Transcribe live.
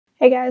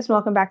Hey guys,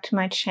 welcome back to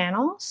my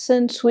channel.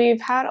 Since we've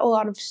had a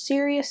lot of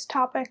serious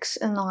topics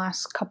in the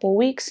last couple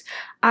weeks,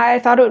 I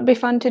thought it would be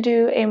fun to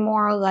do a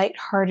more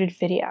light-hearted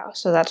video,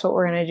 so that's what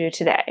we're going to do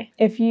today.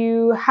 If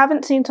you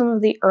haven't seen some of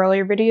the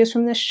earlier videos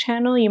from this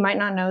channel, you might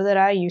not know that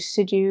I used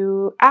to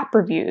do app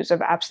reviews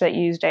of apps that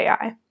used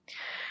AI.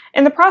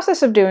 In the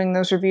process of doing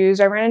those reviews,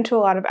 I ran into a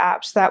lot of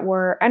apps that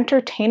were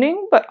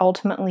entertaining but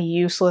ultimately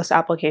useless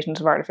applications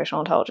of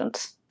artificial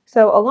intelligence.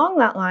 So along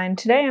that line,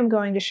 today I'm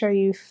going to show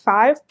you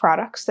 5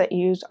 products that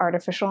use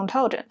artificial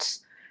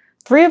intelligence.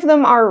 3 of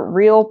them are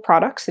real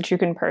products that you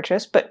can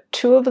purchase, but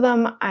 2 of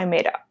them I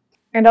made up.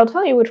 And I'll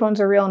tell you which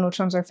ones are real and which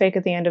ones are fake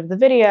at the end of the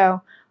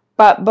video,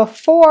 but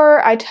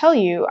before I tell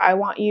you, I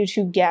want you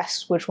to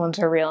guess which ones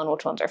are real and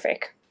which ones are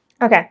fake.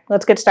 Okay,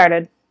 let's get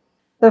started.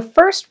 The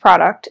first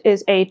product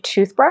is a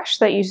toothbrush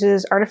that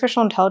uses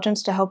artificial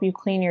intelligence to help you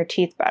clean your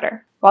teeth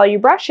better. While you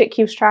brush, it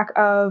keeps track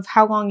of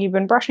how long you've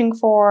been brushing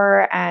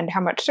for and how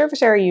much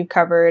surface area you've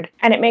covered,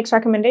 and it makes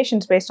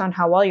recommendations based on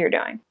how well you're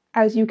doing.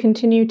 As you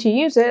continue to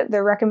use it,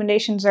 the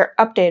recommendations are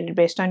updated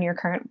based on your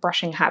current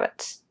brushing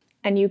habits.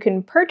 And you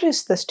can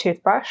purchase this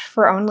toothbrush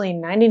for only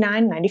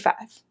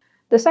 $99.95.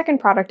 The second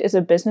product is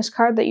a business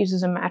card that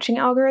uses a matching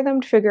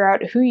algorithm to figure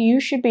out who you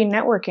should be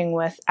networking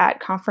with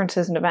at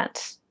conferences and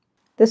events.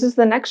 This is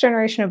the next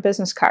generation of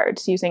business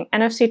cards, using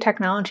NFC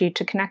technology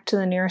to connect to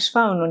the nearest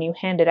phone when you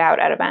hand it out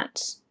at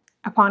events.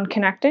 Upon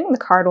connecting, the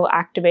card will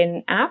activate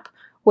an app,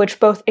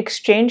 which both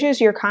exchanges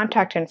your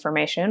contact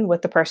information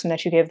with the person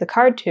that you gave the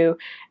card to,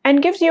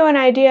 and gives you an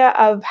idea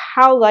of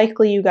how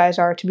likely you guys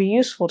are to be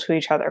useful to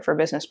each other for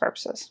business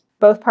purposes.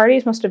 Both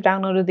parties must have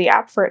downloaded the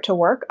app for it to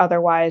work,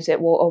 otherwise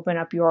it will open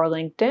up your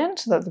LinkedIn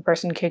so that the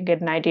person can get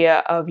an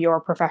idea of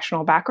your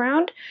professional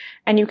background,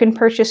 and you can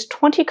purchase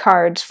 20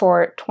 cards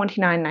for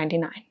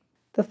 $29.99.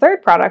 The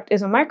third product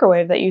is a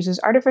microwave that uses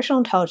artificial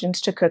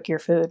intelligence to cook your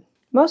food.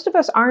 Most of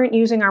us aren't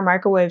using our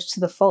microwaves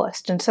to the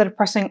fullest. Instead of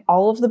pressing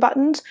all of the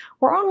buttons,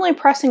 we're only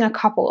pressing a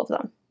couple of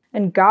them.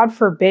 And God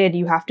forbid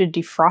you have to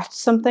defrost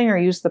something or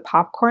use the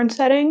popcorn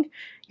setting,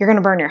 you're going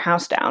to burn your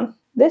house down.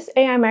 This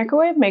AI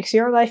microwave makes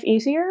your life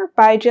easier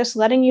by just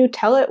letting you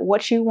tell it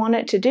what you want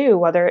it to do,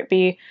 whether it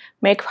be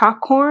make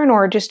popcorn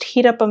or just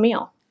heat up a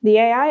meal. The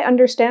AI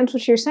understands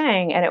what you're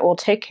saying and it will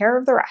take care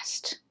of the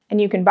rest.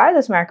 And you can buy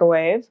this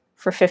microwave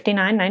for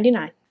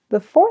 $59.99. The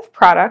fourth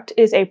product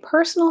is a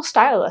personal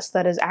stylist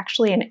that is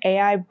actually an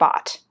AI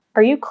bot.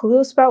 Are you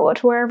clueless about what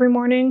to wear every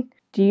morning?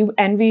 Do you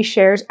envy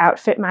Cher's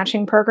outfit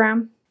matching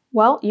program?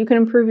 Well, you can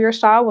improve your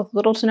style with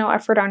little to no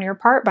effort on your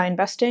part by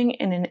investing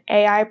in an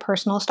AI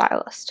personal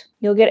stylist.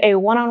 You'll get a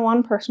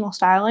one-on-one personal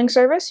styling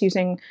service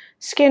using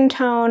skin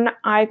tone,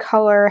 eye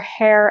color,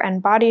 hair,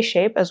 and body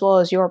shape, as well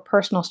as your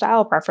personal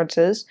style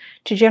preferences,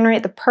 to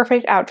generate the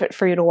perfect outfit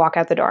for you to walk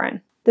out the door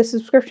in. The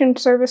subscription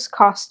service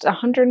costs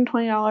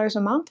 $120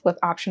 a month with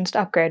options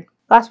to upgrade.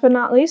 Last but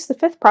not least, the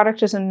fifth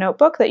product is a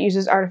notebook that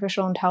uses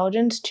artificial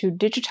intelligence to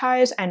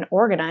digitize and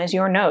organize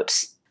your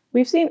notes.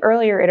 We've seen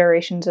earlier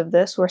iterations of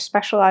this where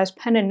specialized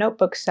pen and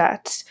notebook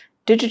sets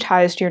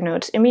digitized your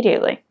notes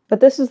immediately. But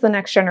this is the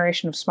next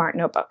generation of smart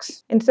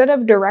notebooks. Instead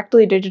of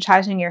directly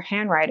digitizing your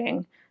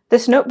handwriting,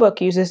 this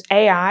notebook uses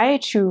AI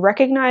to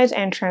recognize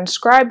and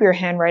transcribe your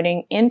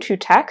handwriting into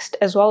text,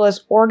 as well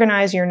as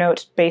organize your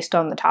notes based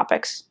on the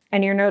topics.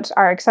 And your notes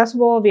are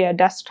accessible via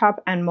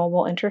desktop and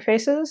mobile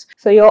interfaces,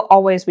 so you'll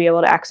always be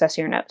able to access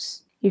your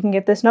notes. You can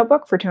get this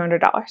notebook for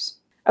 $200.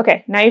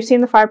 Okay, now you've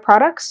seen the 5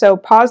 products, so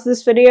pause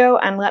this video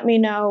and let me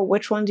know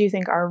which ones you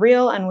think are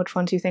real and which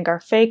ones you think are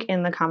fake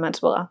in the comments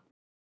below.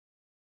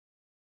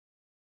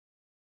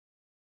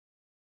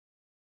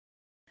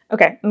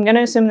 Okay, I'm going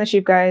to assume that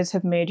you guys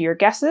have made your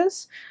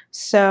guesses.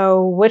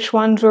 So which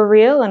ones were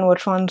real and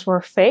which ones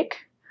were fake?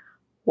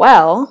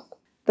 Well,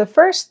 the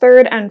first,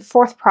 third, and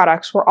fourth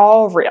products were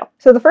all real.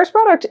 So the first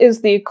product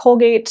is the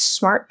Colgate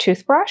Smart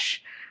Toothbrush,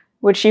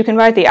 which you can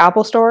buy at the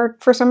Apple Store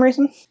for some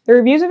reason. The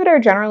reviews of it are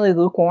generally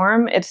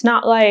lukewarm. It's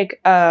not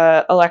like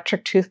an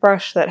electric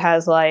toothbrush that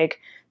has like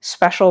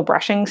special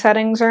brushing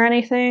settings or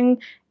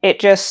anything. It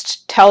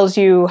just tells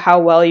you how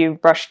well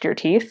you've brushed your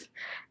teeth.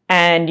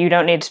 And you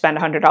don't need to spend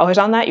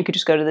 $100 on that. You could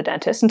just go to the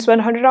dentist and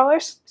spend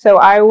 $100. So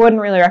I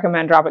wouldn't really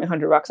recommend dropping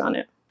 $100 on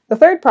it. The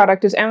third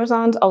product is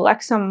Amazon's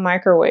Alexa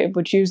microwave,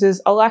 which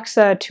uses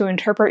Alexa to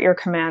interpret your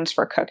commands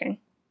for cooking.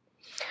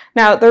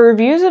 Now, the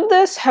reviews of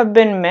this have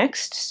been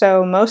mixed,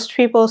 so most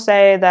people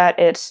say that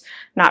it's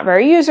not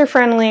very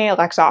user-friendly,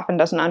 Alexa often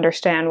doesn't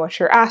understand what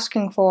you're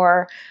asking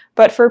for,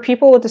 but for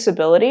people with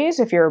disabilities,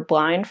 if you're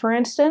blind for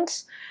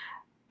instance,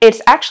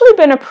 it's actually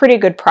been a pretty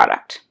good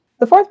product.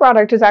 The fourth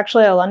product is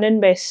actually a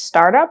London-based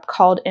startup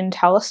called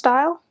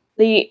IntelliStyle.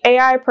 The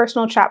AI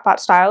personal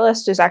chatbot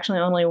stylist is actually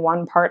only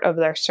one part of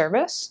their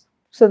service.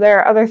 So there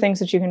are other things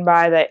that you can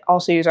buy that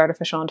also use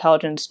artificial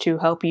intelligence to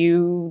help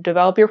you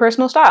develop your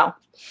personal style.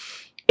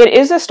 It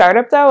is a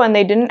startup though, and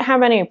they didn't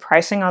have any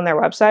pricing on their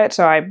website,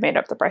 so I made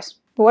up the price.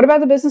 But what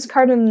about the business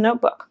card and the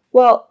notebook?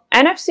 Well,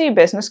 NFC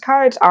business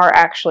cards are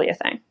actually a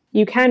thing.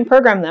 You can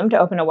program them to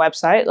open a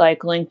website like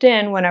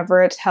LinkedIn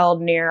whenever it's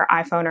held near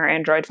iPhone or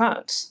Android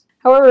phones.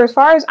 However, as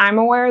far as I'm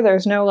aware,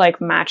 there's no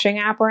like matching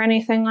app or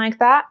anything like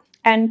that.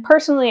 And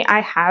personally,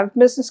 I have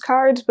business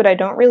cards, but I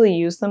don't really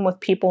use them with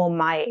people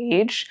my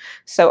age,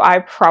 so I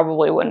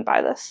probably wouldn't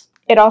buy this.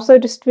 It also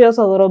just feels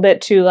a little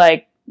bit too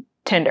like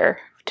Tinder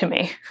to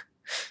me.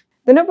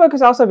 The notebook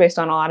is also based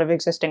on a lot of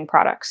existing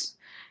products.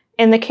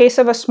 In the case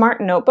of a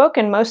smart notebook,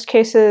 in most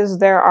cases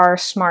there are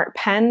smart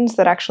pens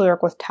that actually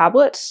work with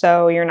tablets,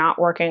 so you're not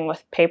working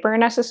with paper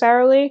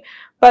necessarily,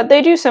 but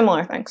they do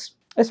similar things.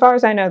 As far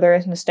as I know, there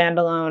isn't a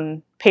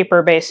standalone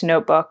paper-based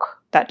notebook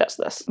that does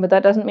this, but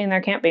that doesn't mean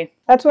there can't be.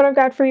 That's what I've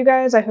got for you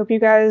guys. I hope you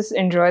guys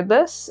enjoyed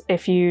this.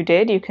 If you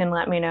did, you can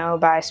let me know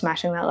by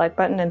smashing that like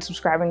button and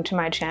subscribing to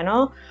my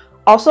channel.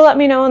 Also let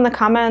me know in the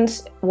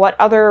comments what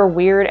other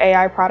weird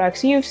AI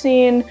products you've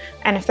seen,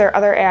 and if there are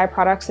other AI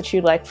products that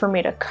you'd like for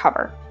me to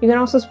cover. You can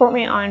also support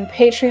me on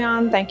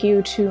Patreon. Thank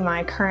you to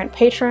my current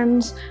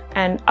patrons.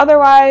 And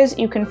otherwise,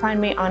 you can find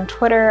me on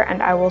Twitter,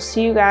 and I will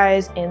see you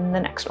guys in the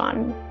next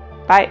one.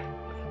 Bye.